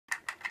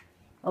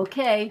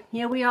Okay,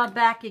 here we are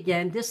back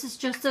again. This is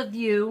just a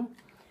view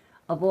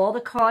of all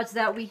the cards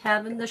that we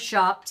have in the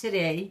shop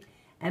today,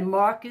 and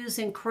markers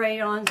and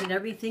crayons and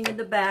everything in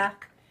the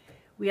back.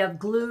 We have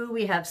glue,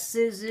 we have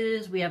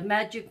scissors, we have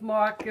magic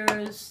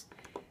markers.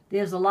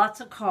 There's lots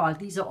of cards.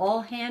 These are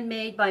all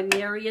handmade by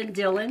Mary and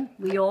Dylan.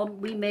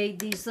 We made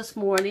these this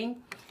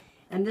morning,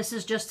 and this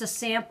is just a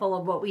sample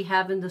of what we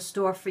have in the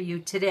store for you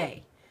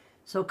today.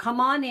 So come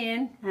on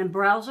in and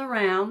browse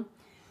around.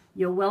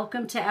 You're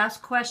welcome to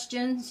ask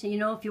questions. You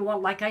know, if you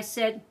want, like I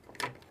said,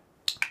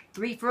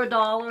 3 for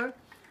 $1,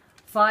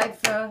 5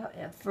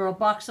 for a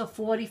box of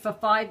 40 for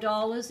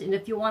 $5. And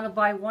if you want to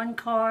buy one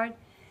card,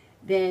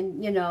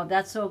 then, you know,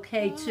 that's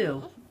okay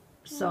too.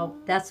 So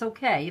that's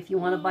okay. If you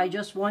want to buy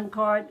just one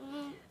card,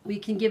 we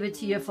can give it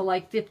to you for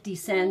like 50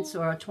 cents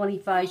or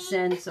 25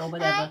 cents or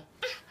whatever.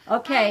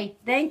 Okay,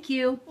 thank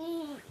you.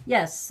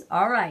 Yes,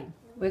 all right.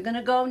 We're going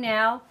to go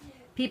now.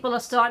 People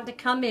are starting to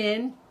come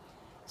in.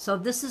 So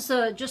this is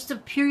just a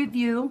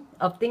preview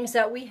of things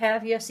that we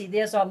have here. See,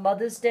 there's our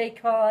Mother's Day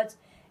cards.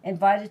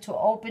 Invited to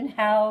open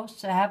house,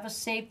 to have a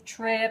safe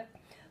trip,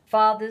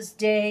 Father's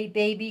Day,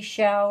 baby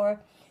shower.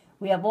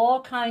 We have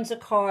all kinds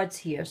of cards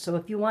here. So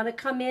if you want to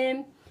come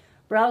in,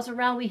 browse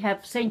around. We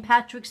have St.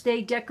 Patrick's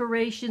Day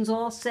decorations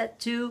all set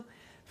too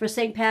for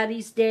St.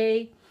 Patty's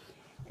Day.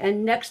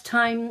 And next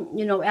time,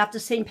 you know, after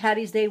St.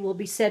 Patty's Day, we'll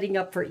be setting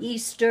up for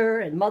Easter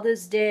and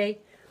Mother's Day.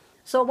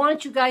 So why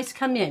don't you guys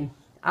come in?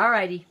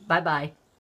 Alrighty, bye-bye.